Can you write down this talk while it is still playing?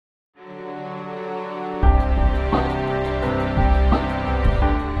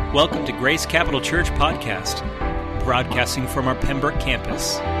Welcome to Grace Capital Church Podcast, broadcasting from our Pembroke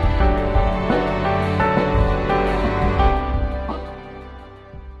campus.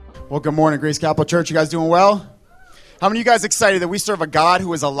 Well, good morning, Grace Capital Church. You guys doing well? How many of you guys excited that we serve a God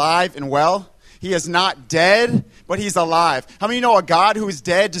who is alive and well? He is not dead, but he's alive. How many of you know a God who is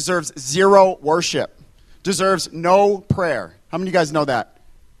dead deserves zero worship, deserves no prayer? How many of you guys know that?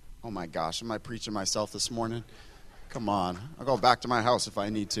 Oh my gosh, am I preaching myself this morning? Come on, I'll go back to my house if I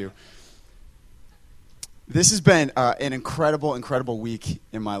need to. This has been an incredible week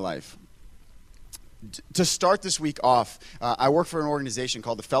in my life. To start this week off, I work for an organization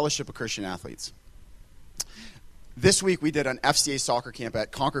called the Fellowship of Christian Athletes. This week we did an FCA soccer camp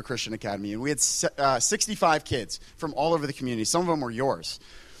at Concord Christian Academy, and we had 65 kids from all over the community. Some of them were yours.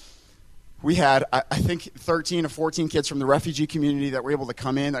 We had, I think, 13 or 14 kids from the refugee community that were able to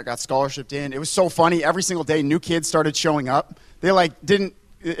come in, that got scholarshiped in. It was so funny. Every single day, new kids started showing up. They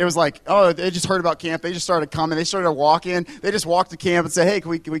it was like, oh, they just heard about camp. They just started coming. They started walking. They just walked to camp and said, hey,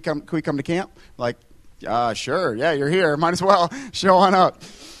 can we come to camp? Like, sure. Yeah, you're here. Might as well show on up.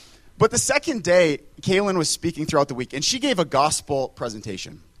 But the second day, Kaylin was speaking throughout the week, and she gave a gospel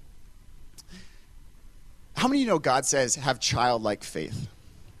presentation. How many of you know God says, have childlike faith?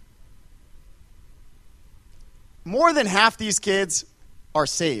 More than half these kids are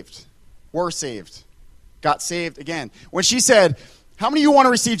saved, were saved, got saved again. When she said, how many of you want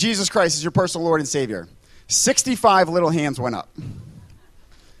to receive Jesus Christ as your personal Lord and Savior? 65 little hands went up.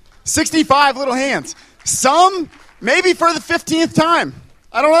 65 little hands. Some, maybe for the 15th time.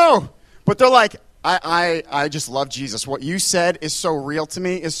 I don't know. But they're like, I just love Jesus. What you said is so real to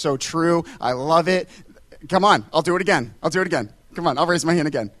me, is so true. I love it. Come on, I'll do it again. Come on, I'll raise my hand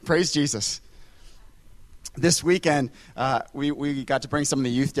again. Praise Jesus. This weekend, we got to bring some of the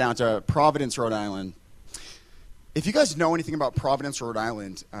youth down to Providence, Rhode Island. If you guys know anything about Providence, Rhode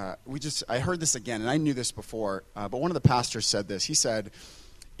Island, I heard this again, and I knew this before, but one of the pastors said this. He said,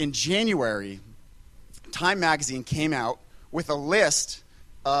 in January, Time Magazine came out with a list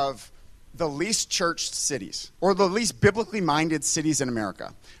of the least churched cities, or the least biblically minded cities in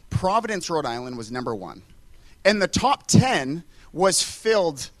America. Providence, Rhode Island was number 1. And the top 10 was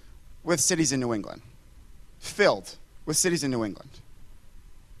filled with cities in New England. Filled with cities in New England.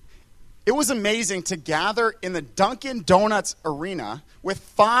 It was amazing to gather in the Dunkin' Donuts arena with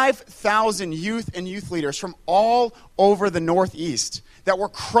 5,000 youth and youth leaders from all over the Northeast that were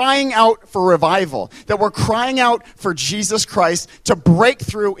crying out for revival, that were crying out for Jesus Christ to break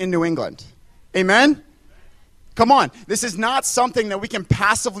through in New England. Amen? Come on, this is not something that we can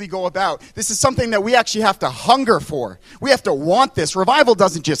passively go about. This is something that we actually have to hunger for. We have to want this. Revival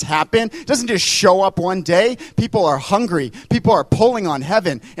doesn't just happen. It doesn't just show up one day. People are hungry. People are pulling on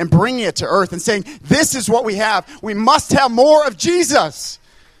heaven and bringing it to earth and saying, this is what we have. We must have more of Jesus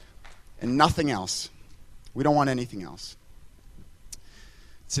and nothing else. We don't want anything else.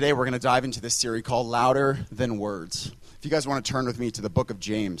 Today we're going to dive into this series called Louder Than Words. If you guys want to turn with me to the book of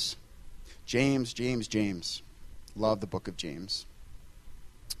James. James. Love the book of James.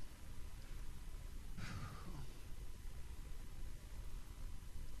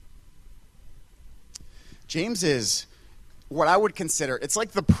 James is what I would consider, it's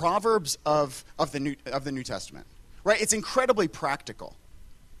like the Proverbs of the New Testament, right? It's incredibly practical.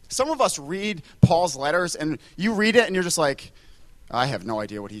 Some of us read Paul's letters, and you read it, and you're just like, I have no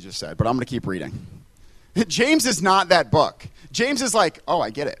idea what he just said, but I'm going to keep reading. James is not that book. James is like, oh,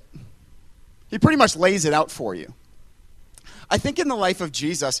 I get it. He pretty much lays it out for you. I think in the life of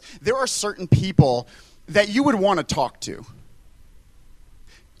Jesus, there are certain people that you would want to talk to.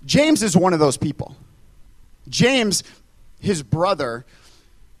 James is one of those people. James, his brother,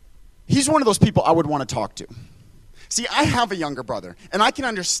 he's one of those people I would want to talk to. See, I have a younger brother, and I can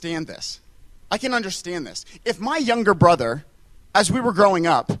understand this. If my younger brother, as we were growing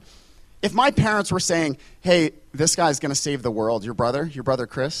up, if my parents were saying, hey, this guy's going to save the world, your brother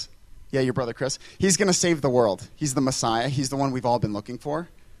Chris, yeah, your brother Chris, he's going to save the world. He's the Messiah. He's the one we've all been looking for.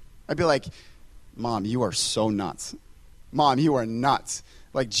 I'd be like, Mom, you are so nuts. Mom, you are nuts.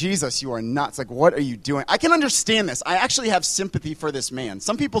 Like, Jesus, you are nuts. Like, what are you doing? I can understand this. I actually have sympathy for this man.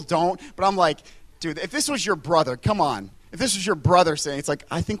 Some people don't, but I'm like, dude, if this was your brother, come on. If this was your brother saying, it's like,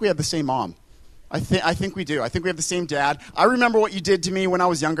 I think we have the same mom. I think we do. I think we have the same dad. I remember what you did to me when I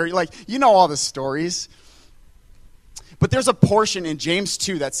was younger. Like, you know all the stories. But there's a portion in James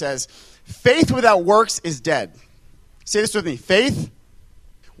 2 that says, faith without works is dead. Say this with me. Faith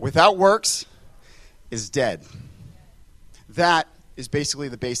without works is dead. That is basically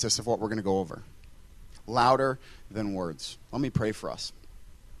the basis of what we're going to go over. Louder than words. Let me pray for us.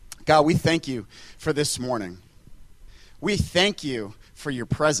 God, we thank you for this morning. We thank you for your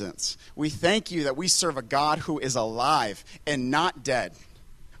presence. We thank you that we serve a God who is alive and not dead.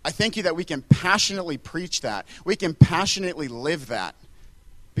 I thank you that we can passionately preach that. We can passionately live that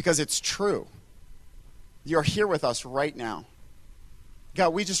because it's true. You're here with us right now.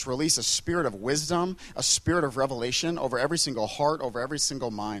 God, we just release a spirit of wisdom, a spirit of revelation over every single heart, over every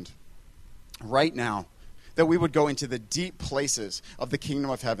single mind right now, that we would go into the deep places of the kingdom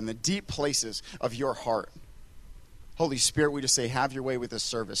of heaven, the deep places of your heart. Holy Spirit, we just say, have your way with this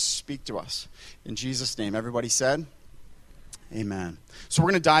service. Speak to us. In Jesus' name, everybody said, amen. So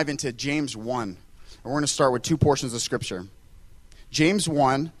we're going to dive into James 1, and we're going to start with two portions of Scripture. James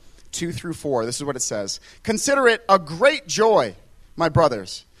 1, 2 through 4, this is what it says. Consider it a great joy, my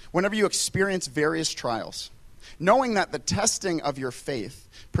brothers, whenever you experience various trials, knowing that the testing of your faith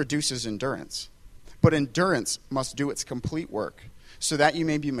produces endurance. But endurance must do its complete work, so that you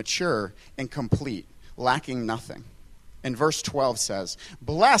may be mature and complete, lacking nothing. And verse 12 says,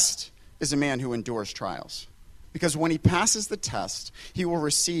 blessed is a man who endures trials, because when he passes the test, he will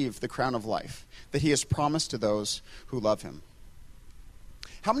receive the crown of life that he has promised to those who love him.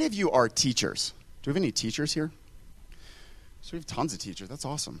 How many of you are teachers? Do we have any teachers here? So we have tons of teachers. That's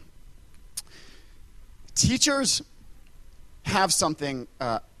awesome. Teachers have something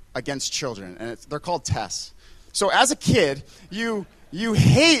against children, and they're called tests. So as a kid, you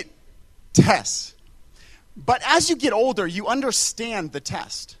hate tests. But as you get older, you understand the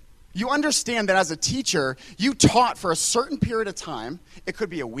test. You understand that as a teacher, you taught for a certain period of time. It could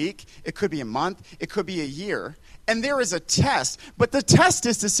be a week, it could be a month, it could be a year. And there is a test. But the test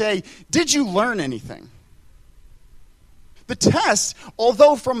is to say, did you learn anything? The test,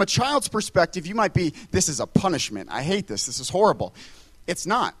 although from a child's perspective, you might be, this is a punishment. I hate this. This is horrible. It's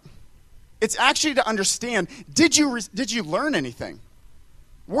not. It's actually to understand, did you learn anything?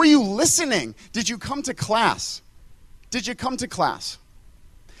 Were you listening? Did you come to class? Did you come to class?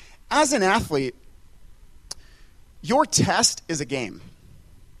 As an athlete, your test is a game.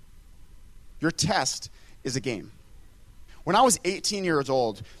 Your test is a game. When I was 18 years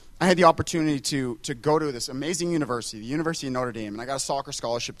old, I had the opportunity to go to this amazing university, the University of Notre Dame, and I got a soccer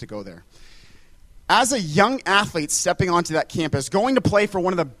scholarship to go there. As a young athlete stepping onto that campus, going to play for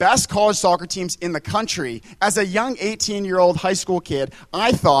one of the best college soccer teams in the country, as a young 18-year-old high school kid,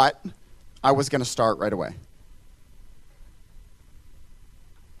 I thought I was going to start right away.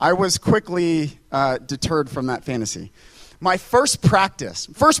 I was quickly deterred from that fantasy. My first practice,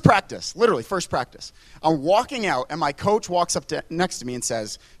 literally first practice, I'm walking out, and my coach walks up next to me and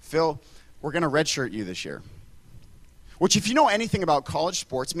says, Phil, we're going to redshirt you this year. Which, if you know anything about college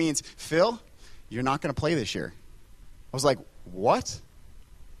sports, means, Phil, you're not going to play this year. I was like, what?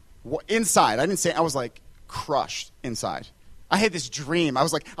 Inside, I didn't say, I was like crushed inside. I had this dream. I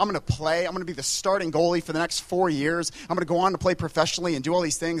was like, I'm going to play. I'm going to be the starting goalie for the next 4 years. I'm going to go on to play professionally and do all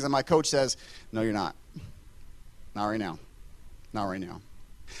these things. And my coach says, no, you're not. Not right now. Not right now.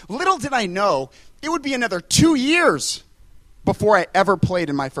 Little did I know, it would be another 2 years before I ever played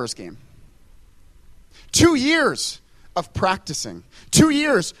in my first game. 2 years of practicing. 2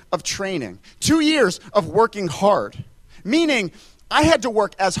 years of training. 2 years of working hard. Meaning, I had to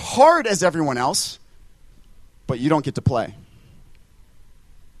work as hard as everyone else, but you don't get to play.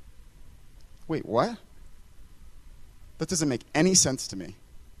 Wait, what? That doesn't make any sense to me.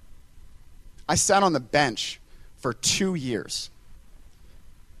 I sat on the bench for 2 years.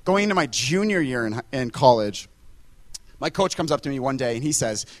 Going into my junior year in college, my coach comes up to me one day and he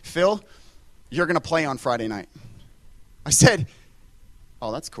says, Phil, you're going to play on Friday night. I said,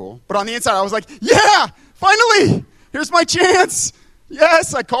 oh, that's cool. But on the inside, I was like, yeah, finally, here's my chance.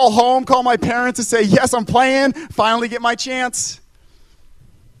 Yes, I call home, call my parents and say, yes, I'm playing, finally get my chance.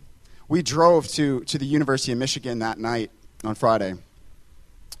 We drove to the University of Michigan that night on Friday,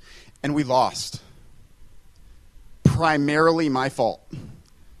 and we lost. Primarily my fault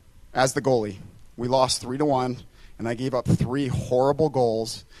as the goalie. We lost 3-1, and I gave up 3 horrible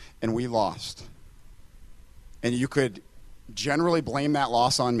goals, and we lost. And you could generally blame that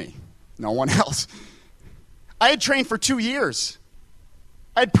loss on me, no one else. I had trained for 2 years.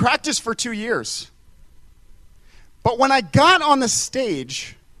 I had practiced for 2 years. But when I got on the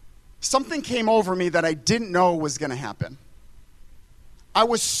stage, something came over me that I didn't know was going to happen. I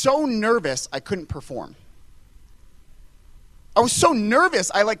was so nervous I couldn't perform. I was so nervous,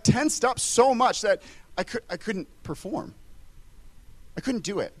 I tensed up so much that I couldn't perform. I couldn't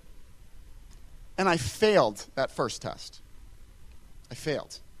do it. And I failed that first test. I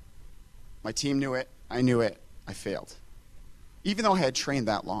failed. My team knew it. I knew it. I failed. Even though I had trained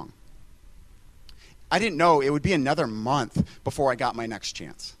that long. I didn't know it would be another month before I got my next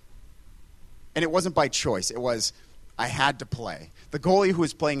chance. And it wasn't by choice. It was, I had to play. The goalie who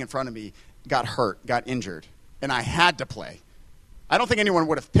was playing in front of me got hurt, got injured, and I had to play. I don't think anyone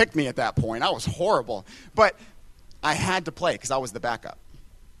would have picked me at that point. I was horrible. But I had to play because I was the backup.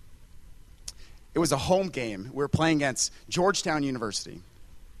 It was a home game. We were playing against Georgetown University.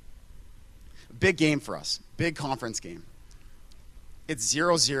 Big game for us. Big conference game. It's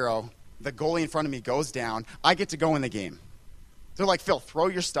 0-0. The goalie in front of me goes down. I get to go in the game. They're like, Phil, throw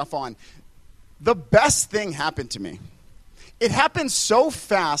your stuff on. The best thing happened to me. It happened so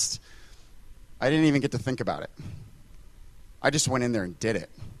fast, I didn't even get to think about it. I just went in there and did it.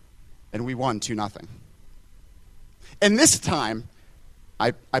 And we won 2-0. And this time,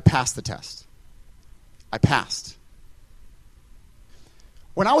 I passed the test. I passed.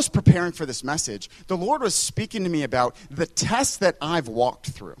 When I was preparing for this message, the Lord was speaking to me about the tests that I've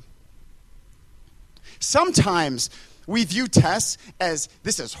walked through. Sometimes we view tests as,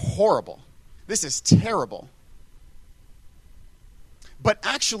 this is horrible. This is terrible. But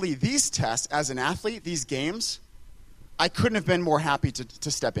actually, these tests, as an athlete, these games, I couldn't have been more happy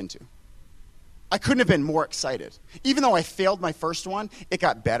to step into. I couldn't have been more excited. Even though I failed my first one, it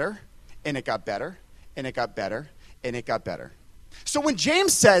got better, and it got better, and it got better, and it got better. So when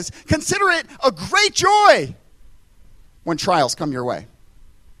James says, consider it a great joy when trials come your way.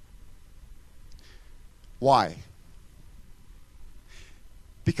 Why?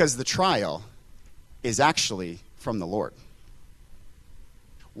 Because the trial is actually from the Lord.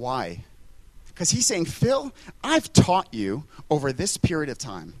 Why? Because he's saying, Phil, I've taught you over this period of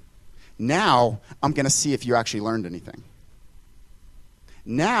time. Now I'm going to see if you actually learned anything.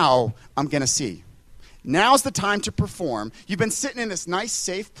 Now I'm going to see. Now's the time to perform. You've been sitting in this nice,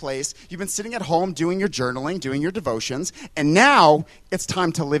 safe place. You've been sitting at home doing your journaling, doing your devotions, and now it's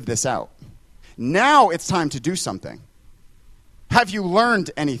time to live this out. Now it's time to do something. Have you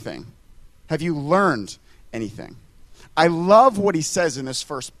learned anything? Have you learned anything? I love what he says in this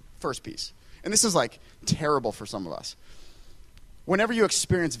first piece. And this is like terrible for some of us. Whenever you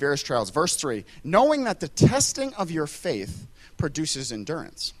experience various trials, verse 3, knowing that the testing of your faith produces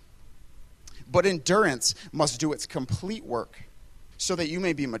endurance. But endurance must do its complete work so that you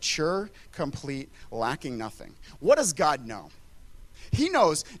may be mature, complete, lacking nothing. What does God know? He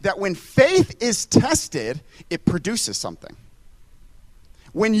knows that when faith is tested, it produces something.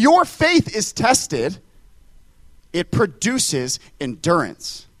 When your faith is tested, it produces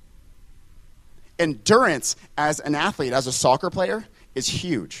endurance. Endurance as an athlete, as a soccer player, is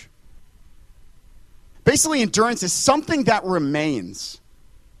huge. Basically, endurance is something that remains.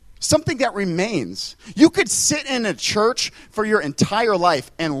 Something that remains. You could sit in a church for your entire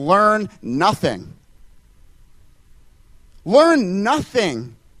life and learn nothing. Learn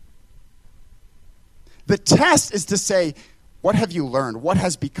nothing. The test is to say, what have you learned? What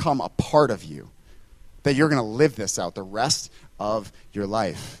has become a part of you that you're going to live this out the rest of your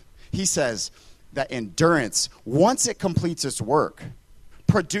life? He says that endurance, once it completes its work,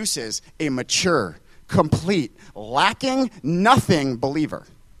 produces a mature, complete, lacking nothing believer.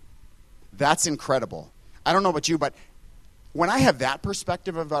 That's incredible. I don't know about you, but when I have that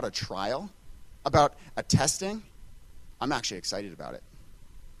perspective about a trial, about a testing, I'm actually excited about it.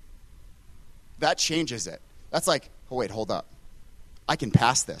 That changes it. That's like, oh, wait, hold up. I can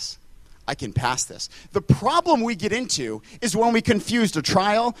pass this. I can pass this. The problem we get into is when we confuse a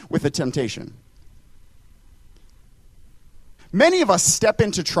trial with a temptation. Many of us step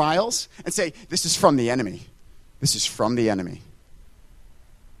into trials and say, this is from the enemy. This is from the enemy.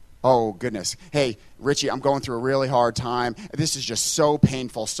 Oh, goodness. Hey, Richie, I'm going through a really hard time. This is just so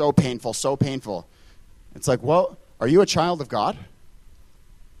painful, so painful, so painful. It's like, well, are you a child of God?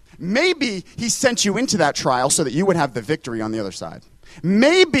 Maybe he sent you into that trial so that you would have the victory on the other side.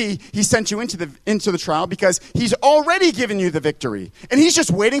 Maybe he sent you into the trial because he's already given you the victory, and he's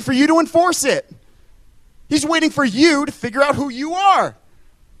just waiting for you to enforce it. He's waiting for you to figure out who you are.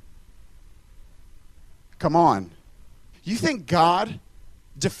 Come on. You think God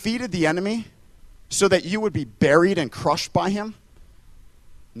defeated the enemy so that you would be buried and crushed by him?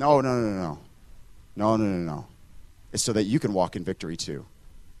 No. No. It's so that you can walk in victory too.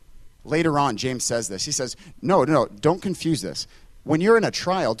 Later on, James says this. He says, no, don't confuse this. When you're in a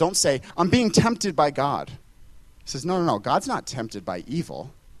trial, don't say, I'm being tempted by God. He says, no, God's not tempted by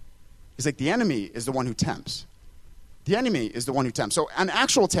evil. He's like, the enemy is the one who tempts. The enemy is the one who tempts. So an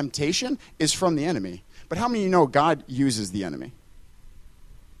actual temptation is from the enemy. But how many of you know God uses the enemy?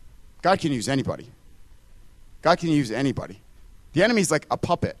 God can use anybody. God can use anybody. The enemy's like a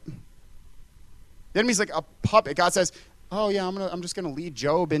puppet. The enemy's like a puppet. God says, oh yeah, I'm just going to lead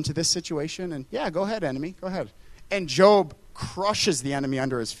Job into this situation. And yeah, go ahead, enemy. Go ahead. And Job crushes the enemy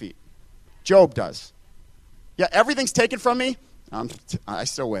under his feet. Job does. Yeah, everything's taken from me. I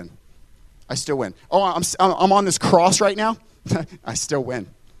still win. I still win. Oh, I'm on this cross right now. I still win.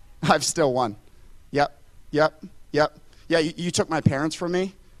 I've still won. Yep. Yeah, you took my parents from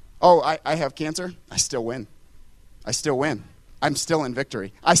me. Oh, I have cancer. I still win. I still win. I'm still in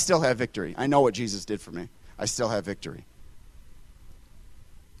victory. I still have victory. I know what Jesus did for me. I still have victory.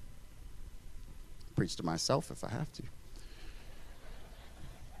 Preach to myself if I have to.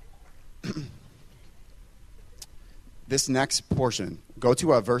 This next portion, go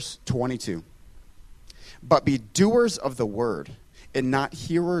to verse 22. But be doers of the word, and not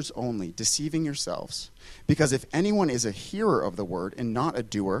hearers only, deceiving yourselves. Because if anyone is a hearer of the word and not a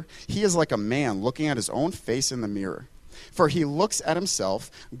doer, he is like a man looking at his own face in the mirror. For he looks at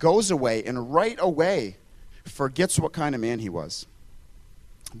himself, goes away, and right away forgets what kind of man he was.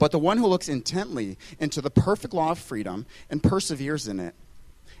 But the one who looks intently into the perfect law of freedom and perseveres in it,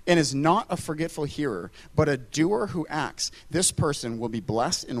 and is not a forgetful hearer, but a doer who acts, this person will be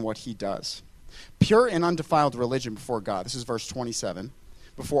blessed in what he does. Pure and undefiled religion before God, this is verse 27,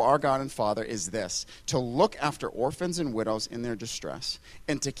 before our God and Father is this, to look after orphans and widows in their distress,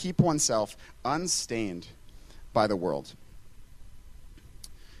 and to keep oneself unstained by the world.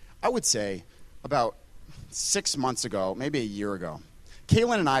 I would say about 6 months ago, maybe a year ago,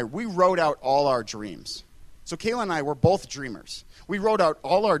 Kaylin and I, we wrote out all our dreams. So Kaylin and I were both dreamers. We wrote out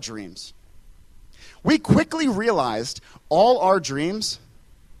all our dreams. We quickly realized all our dreams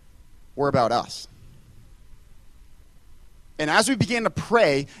were about us. And as we began to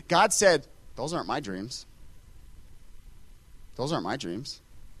pray, God said, those aren't my dreams. Those aren't my dreams.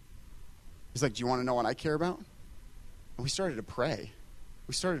 He's like, do you want to know what I care about? And we started to pray.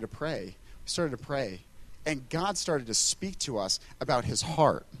 We started to pray. We started to pray. And God started to speak to us about his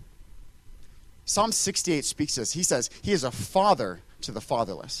heart. Psalm 68 speaks to us. He says, he is a father to the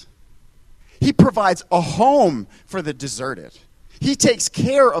fatherless. He provides a home for the deserted. He takes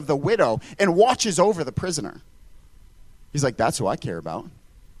care of the widow and watches over the prisoner. He's like, that's who I care about.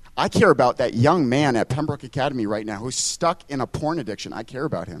 I care about that young man at Pembroke Academy right now who's stuck in a porn addiction. I care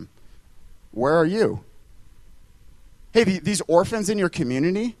about him. Where are you? Hey, these orphans in your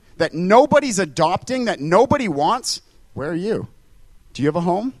community that nobody's adopting, that nobody wants, where are you? Do you have a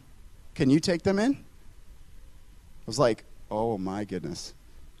home? Can you take them in? I was like, oh my goodness.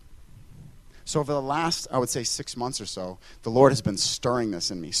 So over the last, I would say 6 months or so, the Lord has been stirring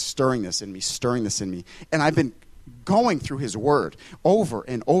this in me, stirring this in me, stirring this in me. And I've been going through his word over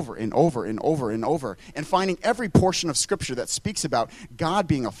and over and over and over and over and finding every portion of scripture that speaks about God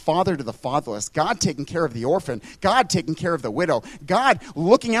being a father to the fatherless, God taking care of the orphan, God taking care of the widow, God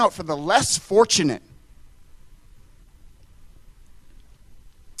looking out for the less fortunate.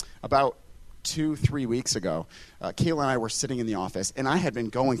 About 2-3 weeks ago, Kayla and I were sitting in the office, and I had been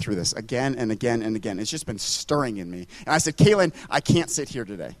going through this again and again and again. It's just been stirring in me. And I said, Kaylin, I can't sit here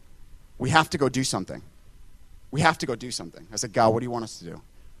today. We have to go do something. We have to go do something. I said, God, what do you want us to do?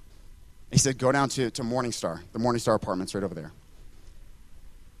 He said, go down to Morningstar, the Morningstar apartments right over there.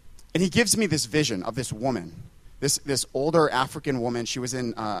 And he gives me this vision of this woman, this older African woman. She was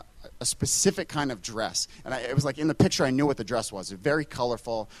in a specific kind of dress. And it was like in the picture, I knew what the dress was. Very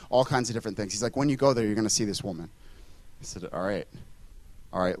colorful, all kinds of different things. He's like, when you go there, you're going to see this woman. I said, all right,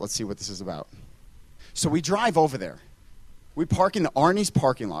 let's see what this is about. So we drive over there. We park in the Arnie's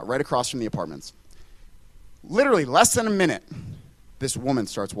parking lot right across from the apartments. Literally less than a minute, this woman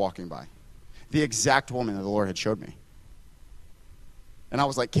starts walking by. The exact woman that the Lord had showed me. And I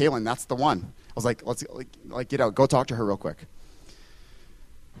was like, Kaylin, that's the one. I was like, let's get out. Go talk to her real quick.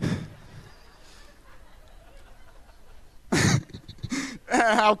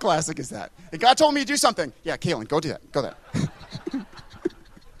 How classic is that? And God told me to do something. Yeah, Kaylin, go do that. Go there.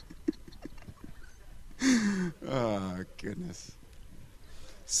 Oh, goodness.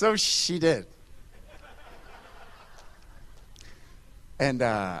 So she did.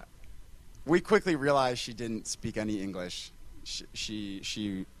 And we quickly realized she didn't speak any English.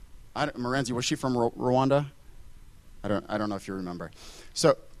 Morenzi, was she from Rwanda? I don't know if you remember.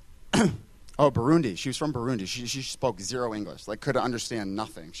 So, Burundi. She was from Burundi. She spoke zero English. Like, couldn't understand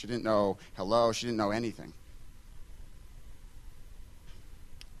nothing. She didn't know hello. She didn't know anything.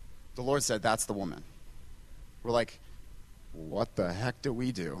 The Lord said, that's the woman. We're like, what the heck do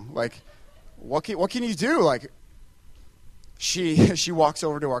we do? Like, what can you do? Like, she walks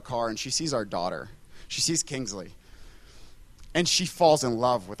over to our car and she sees our daughter. She sees Kingsley. And she falls in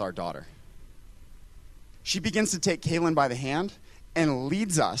love with our daughter. She begins to take Kaylin by the hand and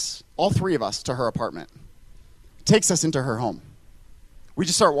leads us, all three of us, to her apartment. Takes us into her home. We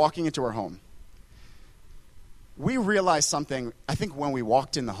just start walking into her home. We realized something, I think, when we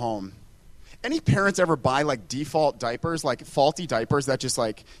walked in the home. Any parents ever buy like default diapers, like faulty diapers that just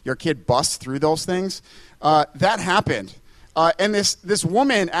like your kid busts through those things? That happened. And this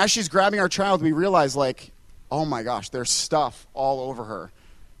woman, as she's grabbing our child, we realize like, oh my gosh, there's stuff all over her.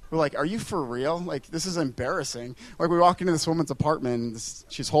 We're like, are you for real? Like, this is embarrassing. Like, we walk into this woman's apartment, and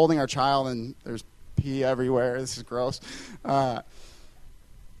she's holding our child, and there's pee everywhere. This is gross.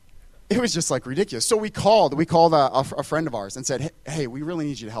 It was just like ridiculous. So we called a friend of ours and said, hey, we really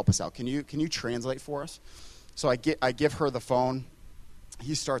need you to help us out. Can you translate for us? So I give her the phone.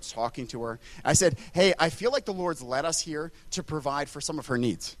 He starts talking to her. I said, hey, I feel like the Lord's led us here to provide for some of her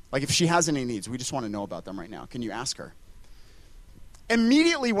needs. Like, if she has any needs, we just want to know about them right now. Can you ask her?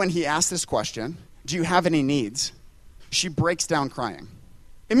 Immediately when he asked this question, do you have any needs? She breaks down crying.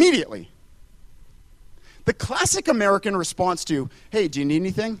 Immediately. The classic American response to, hey, do you need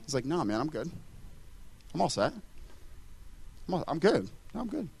anything? He's like, no, man, I'm good. I'm all set. I'm good. No, I'm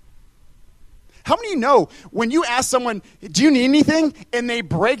good. How many know when you ask someone, do you need anything? And they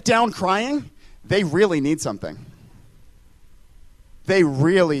break down crying, they really need something. They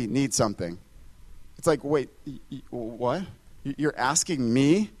really need something. It's like, wait, what? You're asking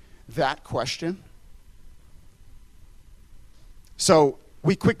me that question? So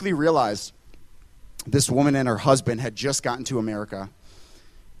we quickly realized this woman and her husband had just gotten to America.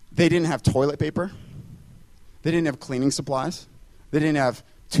 They didn't have toilet paper. They didn't have cleaning supplies. They didn't have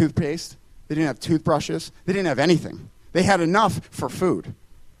toothpaste. They didn't have toothbrushes. They didn't have anything. They had enough for food.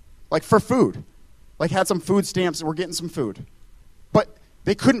 Like, for food. Like, had some food stamps and were getting some food. But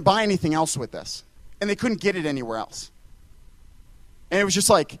they couldn't buy anything else with this. And they couldn't get it anywhere else. And it was just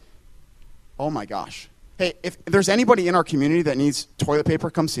like, oh my gosh. Hey, if there's anybody in our community that needs toilet paper,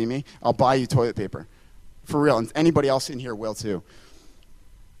 come see me. I'll buy you toilet paper. For real. And anybody else in here will too.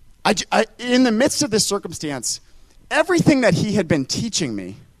 In the midst of this circumstance, everything that he had been teaching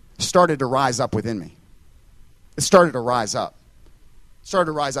me started to rise up within me. It started to rise up.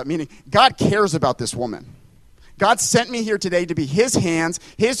 Meaning God cares about this woman. God sent me here today to be his hands,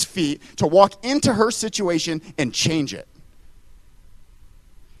 his feet, to walk into her situation and change it.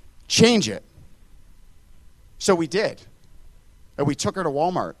 Change it. So we did. And we took her to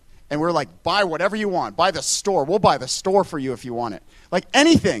Walmart. And we were like, buy whatever you want. Buy the store. We'll buy the store for you if you want it. Like,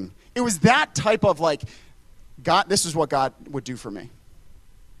 anything. It was that type of like, God, this is what God would do for me.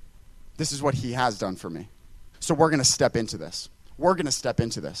 This is what he has done for me. So we're going to step into this.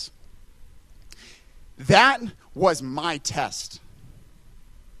 That was my test.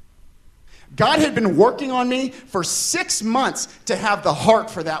 God had been working on me for 6 months to have the heart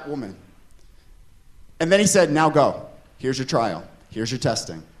for that woman. And then he said, now go. Here's your trial. Here's your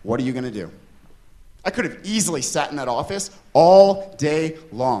testing. What are you going to do? I could have easily sat in that office all day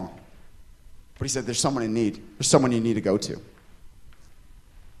long. But he said, there's someone in need. There's someone you need to go to.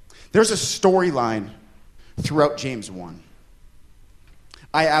 There's a storyline throughout James 1.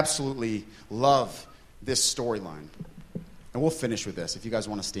 I absolutely love this storyline. And we'll finish with this, if you guys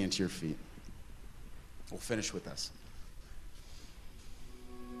want to stand to your feet. We'll finish with this.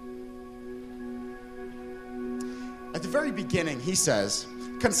 At the very beginning, he says,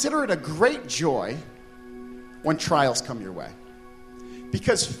 consider it a great joy when trials come your way.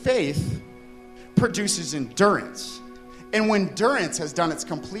 Because faith produces endurance. And when endurance has done its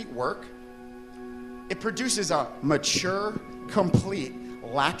complete work, it produces a mature, complete,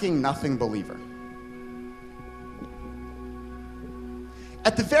 lacking nothing believer.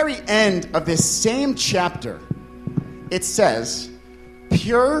 At the very end of this same chapter, it says,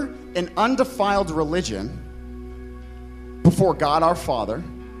 pure and undefiled religion before God our Father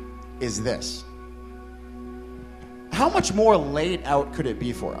is this. How much more laid out could it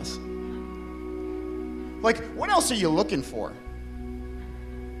be for us? Like, what else are you looking for?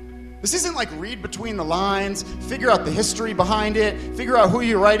 This isn't like read between the lines, figure out the history behind it, figure out who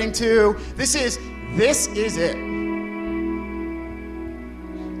you're writing to. This is it.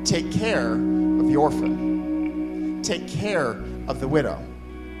 Take care of the orphan. Take care of the widow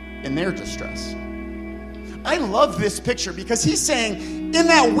in their distress. I love this picture because he's saying, in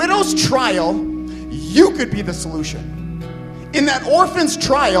that widow's trial, you could be the solution. In that orphan's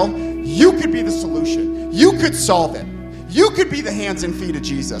trial, you could be the solution. You could solve it. You could be the hands and feet of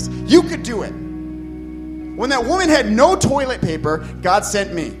Jesus. You could do it. When that woman had no toilet paper, God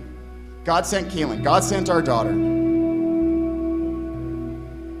sent me. God sent Keelan. God sent our daughter.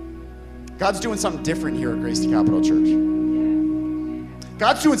 God's doing something different here at Grace to Capital Church.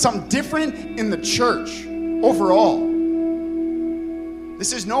 God's doing something different in the church overall.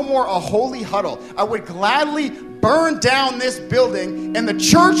 This is no more a holy huddle. I would gladly burn down this building and the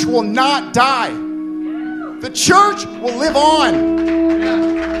church will not die. The church will live on.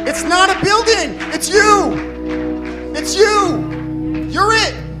 It's not a building. It's you. It's you. You're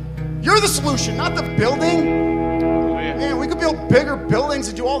it. You're the solution, not the building. Man, we could build bigger buildings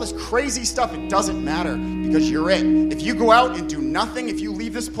and do all this crazy stuff. It doesn't matter because you're it. If you go out and do nothing, if you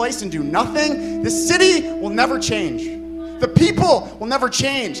leave this place and do nothing, the city will never change. The people will never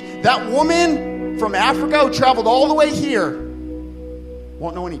change. That woman from Africa who traveled all the way here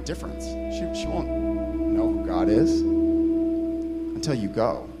won't know any difference. She won't know who God is until you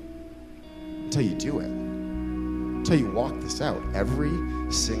go, until you do it, until you walk this out every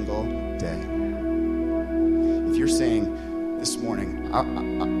single day. If you're saying this morning,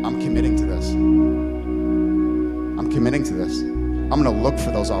 I'm committing to this. I'm committing to this. I'm going to look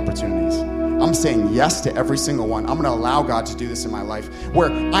for those opportunities. I'm saying yes to every single one. I'm going to allow God to do this in my life where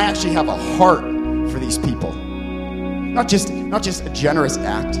I actually have a heart for these people. Not just a generous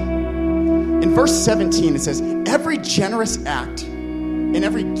act. In verse 17, it says, every generous act and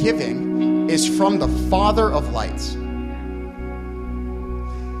every giving is from the Father of lights.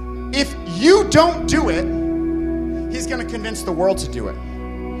 If you don't do it, he's going to convince the world to do it.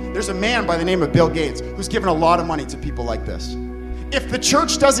 There's a man by the name of Bill Gates who's given a lot of money to people like this. If the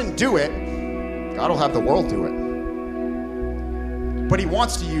church doesn't do it, God will have the world do it. But he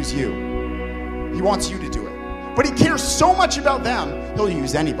wants to use you. He wants you to do it. But he cares so much about them, he'll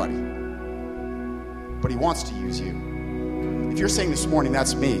use anybody. But he wants to use you. If you're saying this morning,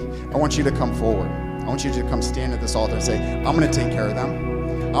 that's me, I want you to come forward. I want you to come stand at this altar and say, I'm going to take care of them.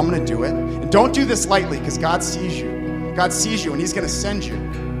 I'm going to do it. And don't do this lightly because God sees you. God sees you and he's going to send you.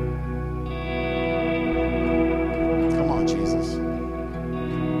 Come on, Jesus.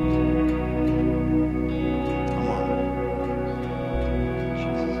 Come on.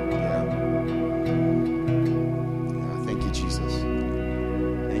 Yeah. Yeah, thank you, Jesus.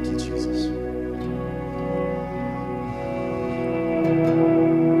 Thank you, Jesus.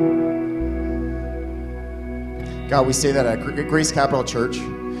 God, we say that at Grace Capital Church,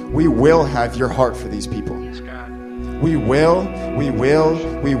 we will have your heart for these people. We will.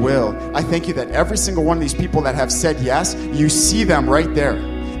 I thank you that every single one of these people that have said yes, you see them right there.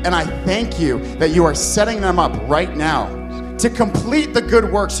 And I thank you that you are setting them up right now to complete the good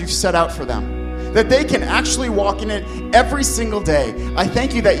works you've set out for them, that they can actually walk in it every single day. I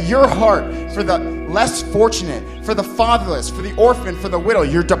thank you that your heart for the less fortunate, for the fatherless, for the orphan, for the widow,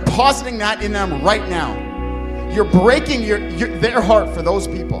 you're depositing that in them right now. You're breaking their heart for those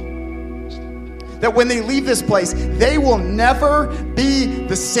people. That when they leave this place, they will never be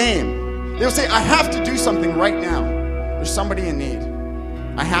the same. They'll say, I have to do something right now. There's somebody in need.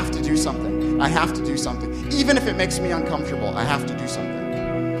 I have to do something. I have to do something. Even if it makes me uncomfortable, I have to do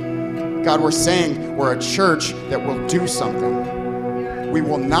something. God, we're saying we're a church that will do something. We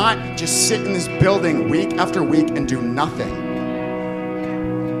will not just sit in this building week after week and do nothing.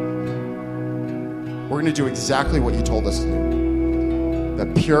 We're going to do exactly what you told us to do. The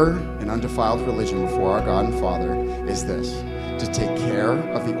pure and undefiled religion before our God and Father is this, to take care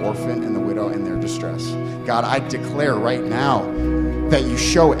of the orphan and the widow in their distress. God, I declare right now that you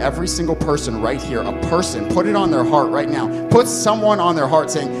show every single person right here, a person, put it on their heart right now. Put someone on their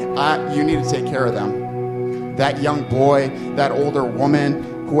heart saying, you need to take care of them. That young boy, that older woman,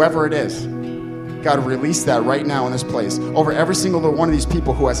 whoever it is. God, release that right now in this place over every single one of these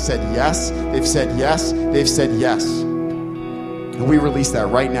people who has said yes, they've said yes, they've said yes. And we release that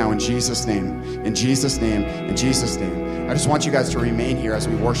right now in Jesus' name, in Jesus' name, in Jesus' name. I just want you guys to remain here as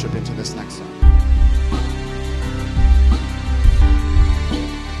we worship into this next song.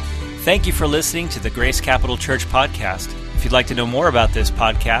 Thank you for listening to the Grace Capital Church podcast. If you'd like to know more about this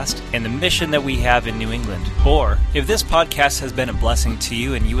podcast and the mission that we have in New England, or if this podcast has been a blessing to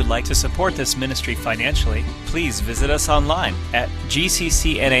you and you would like to support this ministry financially, please visit us online at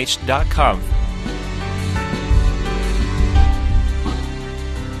gccnh.com